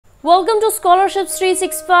Welcome to Scholarships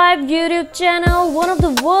 365 YouTube channel, one of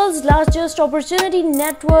the world's largest opportunity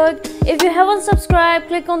network. If you haven't subscribed,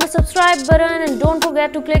 click on the subscribe button and don't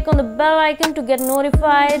forget to click on the bell icon to get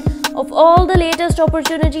notified of all the latest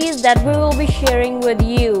opportunities that we will be sharing with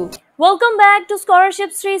you. Welcome back to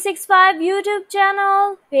Scholarships 365 YouTube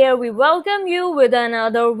channel. Here we welcome you with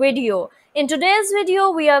another video. In today's video,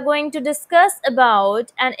 we are going to discuss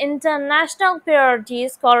about an international priority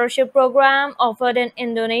scholarship program offered in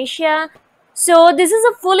Indonesia. So this is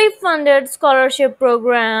a fully funded scholarship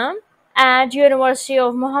program at University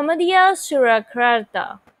of Muhammadiyah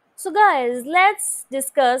Surakarta. So guys, let's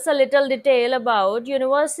discuss a little detail about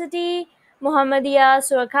University Muhammadiyah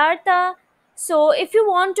Surakarta. So if you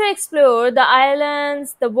want to explore the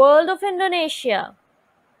islands, the world of Indonesia,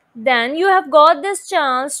 then you have got this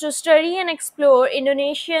chance to study and explore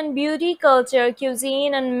Indonesian beauty, culture,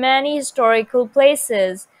 cuisine, and many historical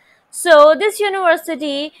places. So this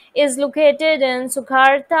university is located in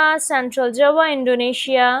Sukarta, Central Java,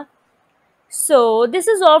 Indonesia. So this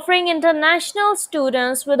is offering international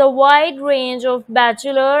students with a wide range of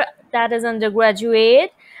bachelor, that is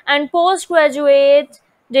undergraduate, and postgraduate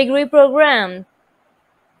degree program.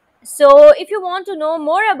 So if you want to know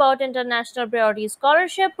more about International Priority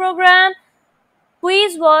Scholarship Program,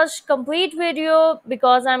 please watch complete video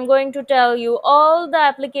because I'm going to tell you all the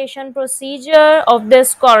application procedure of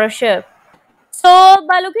this scholarship. So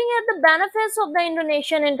by looking at the benefits of the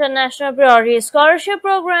Indonesian International Priority Scholarship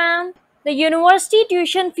Program, the university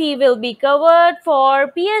tuition fee will be covered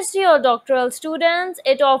for PhD or doctoral students.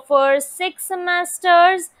 It offers 6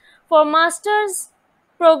 semesters. For master's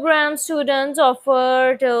program students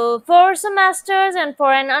offer till 4 semesters, and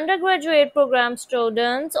for an undergraduate program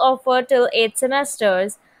students offer till 8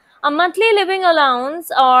 semesters. A monthly living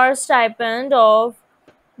allowance or stipend of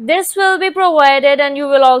this will be provided, and you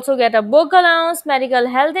will also get a book allowance. Medical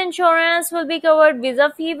health insurance will be covered.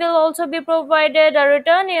 Visa fee will also be provided. A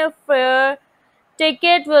return airfare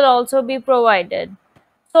ticket will also be provided.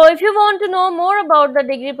 So if you want to know more about the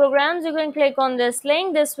degree programs, you can click on this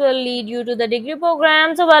link. This will lead you to the degree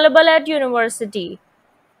programs available at university.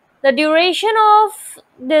 The duration of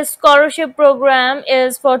this scholarship program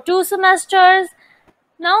is for 2 semesters.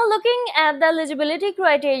 Now looking at the eligibility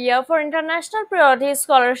criteria for International Priority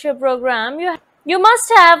Scholarship Program, you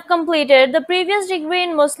must have completed the previous degree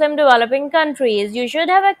in Muslim developing countries. You should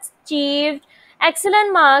have achieved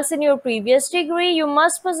excellent marks in your previous degree. You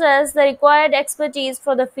must possess the required expertise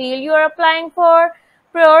for the field you are applying for,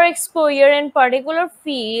 prior exposure in particular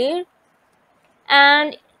field,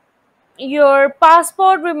 and your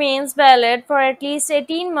passport remains valid for at least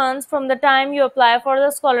 18 months from the time you apply for the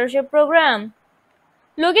scholarship program.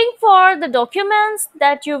 Looking for the documents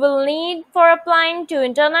that you will need for applying to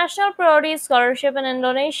International Priority Scholarship in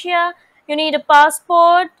Indonesia, you need a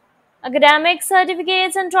passport, academic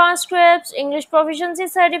certificates and transcripts, English proficiency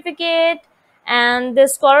certificate, and the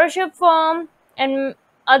scholarship form and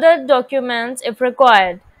other documents if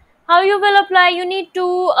required. How you will apply? You need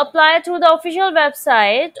to apply through the official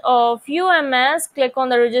website of UMS. Click on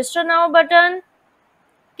the Register Now button.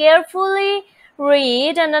 Carefully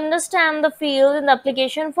read and understand the fields in the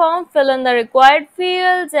application form, fill in the required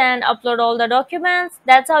fields and upload all the documents.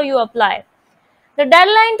 That's how you apply. The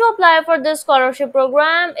deadline to apply for this scholarship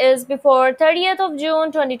program is before 30th of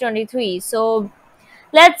June 2023. So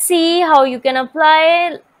let's see how you can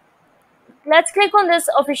apply. Let's click on this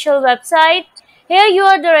official website. Here you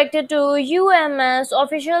are directed to UMS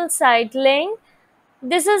official site link.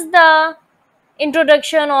 This is the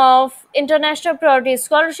introduction of International Priority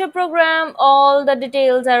Scholarship Program. All the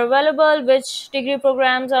details are available, which degree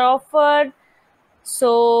programs are offered.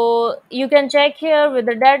 So you can check here with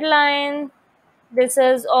the deadline. This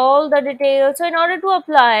is all the details. So in order to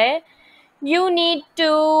apply, you need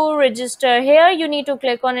to register here. You need to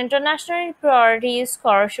click on International Priority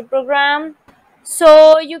Scholarship Program.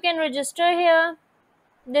 So you can register here.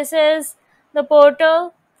 This is the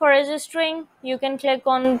portal for registering. You can click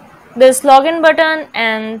on this login button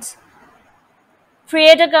and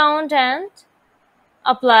create account and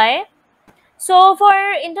apply. So for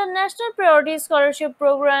International Priority Scholarship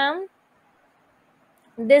Program,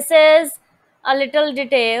 this is a little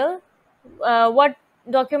detail. What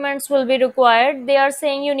documents will be required? They are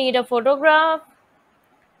saying you need a photograph,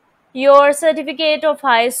 your certificate of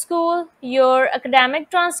high school, your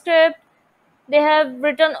academic transcript. They have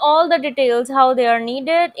written all the details how they are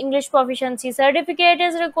needed. English proficiency certificate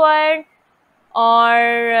is required,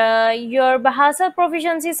 or your Bahasa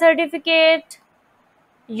proficiency certificate,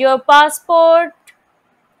 your passport,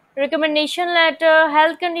 recommendation letter,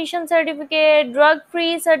 health condition certificate, drug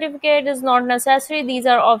free certificate is not necessary. These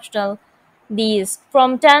are optional. these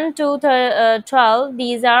from 10 to 12.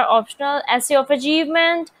 These are optional: essay of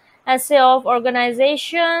achievement, essay of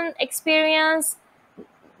organization experience,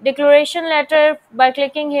 declaration letter. By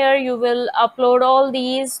clicking here, you will upload all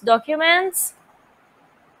these documents.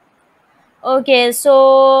 Okay,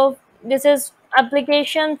 so this is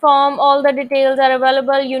application form. All the details are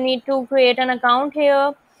available. You need to create an account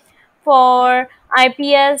here. For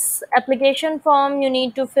IPS application form, you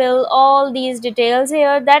need to fill all these details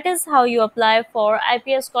here. That is how you apply for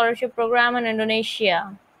IPS scholarship program in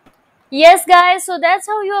Indonesia. Yes guys, so that's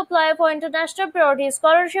how you apply for International Priority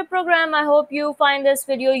Scholarship Program. I hope you find this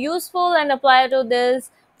video useful and apply to this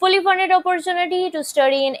fully funded opportunity to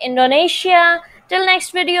study in Indonesia. Till next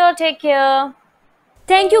video, take care.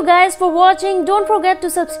 Thank you guys for watching. Don't forget to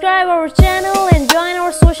subscribe our channel and join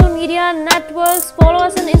our social media networks. Follow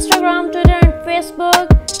us on Instagram, Twitter and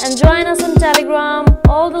Facebook, and join us on Telegram.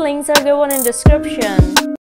 All the links are given in description.